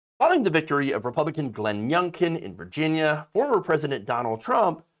Following the victory of Republican Glenn Youngkin in Virginia, former President Donald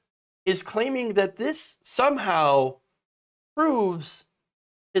Trump is claiming that this somehow proves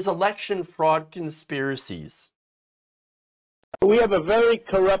his election fraud conspiracies. We have a very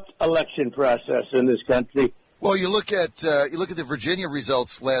corrupt election process in this country. Well, you look at the Virginia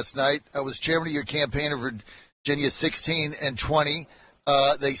results last night. I was chairman of your campaign of Virginia 16 and 20.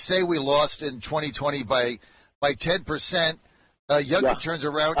 They say we lost in 2020 by 10%. Youngkin turns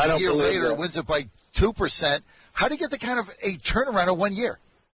around a year later, wins it by 2%. How do you get the kind of a turnaround in 1 year?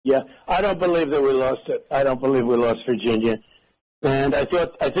 Yeah, I don't believe that we lost it. I don't believe we lost Virginia. And I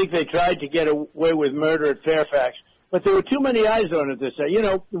think they tried to get away with murder at Fairfax, but there were too many eyes on it this day. You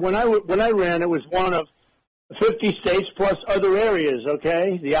know, when I ran, it was one of 50 states plus other areas,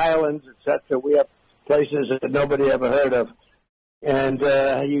 okay? The islands, etc. We have places that nobody ever heard of. And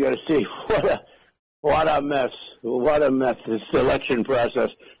you got to see what a mess. What a mess, this election process.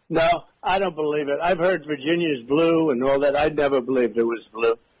 No, I don't believe it. I've heard Virginia's blue and all that. I never believed it was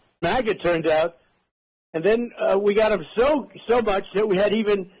blue. MAGA turned out, and then we got him so much that we had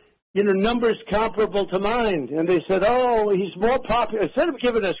even, numbers comparable to mine. And they said, oh, he's more popular. Instead of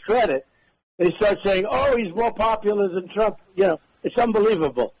giving us credit, they start saying, oh, he's more popular than Trump. It's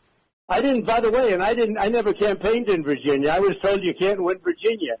unbelievable. By the way, I never campaigned in Virginia. I was told you can't win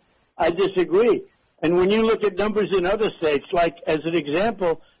Virginia. I disagree. And when you look at numbers in other states, like as an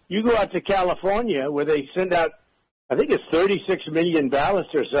example, you go out to California where they send out, I think it's 36 million ballots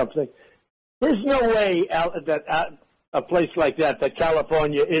or something. There's no way that a place like that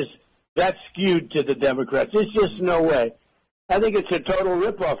California is that skewed to the Democrats. There's just no way. I think it's a total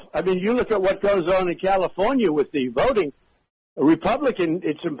ripoff. I mean, you look at what goes on in California with the voting. A Republican,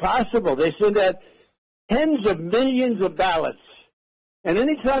 it's impossible. They send out tens of millions of ballots. And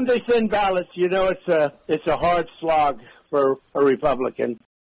anytime they send ballots, it's a hard slog for a Republican.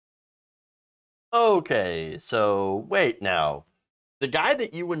 Okay, so wait now. The guy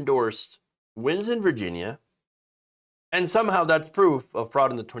that you endorsed wins in Virginia, and somehow that's proof of fraud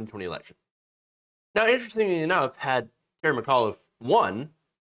in the 2020 election. Now, interestingly enough, had Terry McAuliffe won,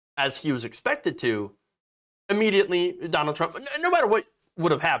 as he was expected to, immediately Donald Trump, no matter what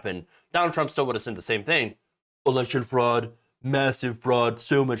would have happened, Donald Trump still would have said the same thing. Election fraud, massive fraud,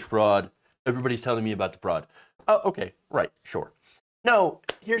 so much fraud. Everybody's telling me about the fraud. Oh, okay, right, sure. No,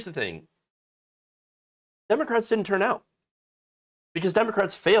 here's the thing. Democrats didn't turn out because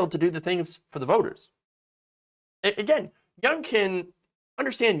Democrats failed to do the things for the voters. Again, Youngkin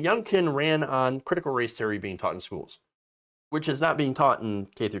ran on critical race theory being taught in schools, which is not being taught in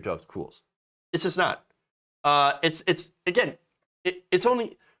K through 12 schools. It's just not. It's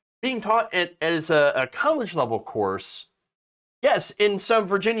only being taught as a college level course. Yes, in some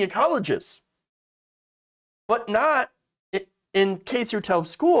Virginia colleges, but not in K through 12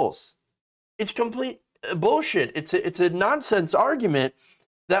 schools. It's complete bullshit. It's a nonsense argument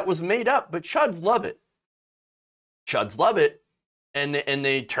that was made up, but chuds love it. Chuds love it, and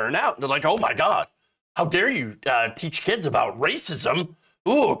they turn out and they're like, oh my God, how dare you teach kids about racism?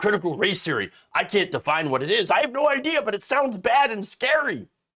 Ooh, critical race theory. I can't define what it is. I have no idea, but it sounds bad and scary.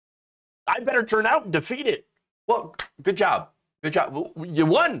 I better turn out and defeat it. Well, good job. Good job. You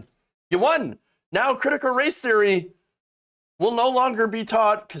won. You won. Now critical race theory will no longer be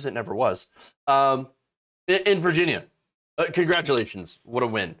taught, because it never was, in Virginia. Congratulations. What a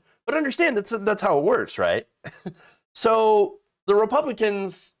win. But understand, that's how it works, right? So the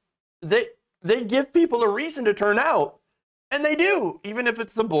Republicans, they give people a reason to turn out, and they do, even if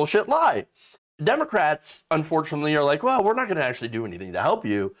it's the bullshit lie. Democrats, unfortunately, are like, well, we're not going to actually do anything to help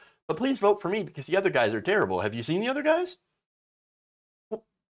you, but please vote for me because the other guys are terrible. Have you seen the other guys?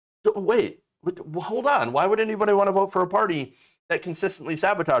 Wait, hold on. Why would anybody want to vote for a party that consistently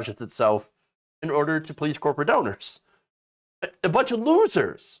sabotages itself in order to please corporate donors? A bunch of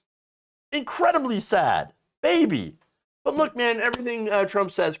losers. Incredibly sad. Baby. But look, man, everything Trump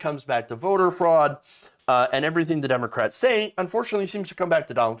says comes back to voter fraud, and everything the Democrats say, unfortunately, seems to come back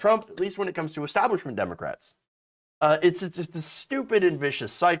to Donald Trump, at least when it comes to establishment Democrats. It's just a stupid and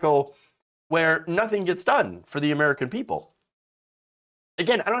vicious cycle where nothing gets done for the American people.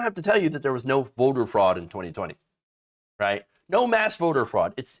 Again, I don't have to tell you that there was no voter fraud in 2020, right? No mass voter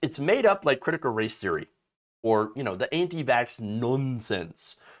fraud. It's made up like critical race theory or, the anti-vax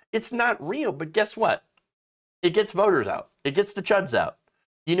nonsense. It's not real, but guess what? It gets voters out. It gets the chuds out.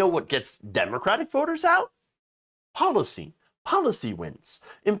 You know what gets Democratic voters out? Policy. Policy wins.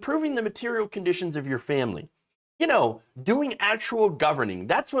 Improving the material conditions of your family. Doing actual governing.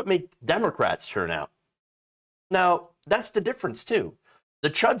 That's what makes Democrats turn out. Now, that's the difference, too. The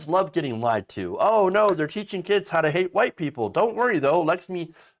chuds love getting lied to. Oh, no, they're teaching kids how to hate white people. Don't worry, though. Let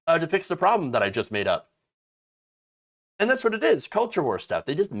me to fix the problem that I just made up. And that's what it is, culture war stuff.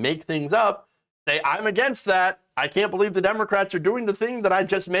 They just make things up, say, I'm against that. I can't believe the Democrats are doing the thing that I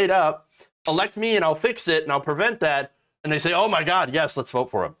just made up. Elect me and I'll fix it and I'll prevent that. And they say, oh my God, yes, let's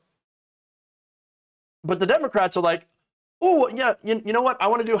vote for him. But the Democrats are like, oh, yeah, you know what? I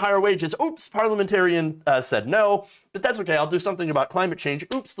want to do higher wages. Oops, parliamentarian said no, but that's okay. I'll do something about climate change.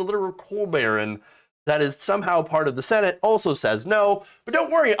 Oops, the literal coal baron that is somehow part of the Senate also says no. But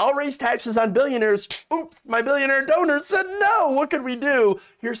don't worry, I'll raise taxes on billionaires. Oops, my billionaire donors said no. What could we do?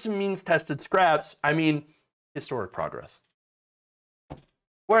 Here's some means-tested scraps. I mean, historic progress.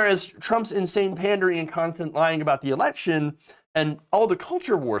 Whereas Trump's insane pandering and constant lying about the election and all the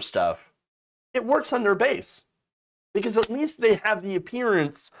culture war stuff, it works on their base. Because at least they have the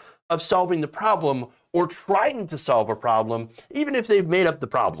appearance of solving the problem or trying to solve a problem, even if they've made up the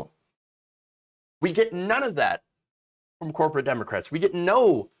problem. We get none of that from corporate Democrats. We get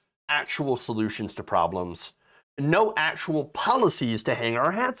no actual solutions to problems, no actual policies to hang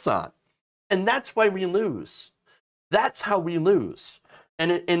our hats on. And that's why we lose. That's how we lose.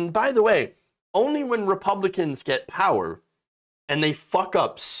 And by the way, only when Republicans get power and they fuck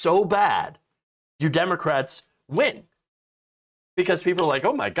up so bad, do Democrats win. Because people are like,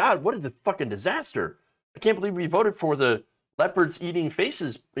 oh my God, what a fucking disaster. I can't believe we voted for the leopards eating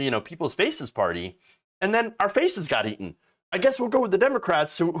faces, people's faces party. And then our faces got eaten. I guess we'll go with the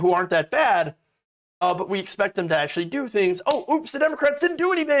Democrats who aren't that bad, but we expect them to actually do things. Oh, oops, the Democrats didn't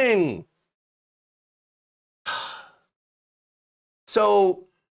do anything. So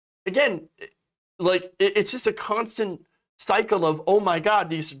again, like it's just a constant cycle of, oh my God,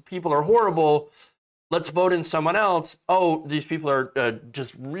 these people are horrible. Let's vote in someone else. Oh, these people are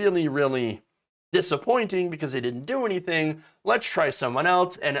just really, really disappointing because they didn't do anything. Let's try someone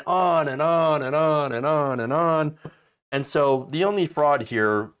else, and on and on and on and on and on. And so the only fraud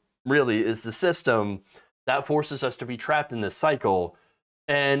here really is the system that forces us to be trapped in this cycle.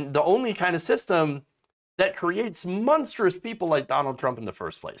 And the only kind of system that creates monstrous people like Donald Trump in the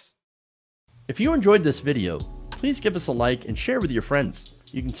first place. If you enjoyed this video, please give us a like and share with your friends.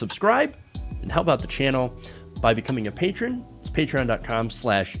 You can subscribe and help out the channel by becoming a patron. It's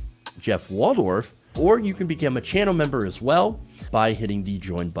patreon.com/Jeff Waldorf, or you can become a channel member as well by hitting the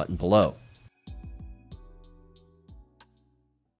join button below.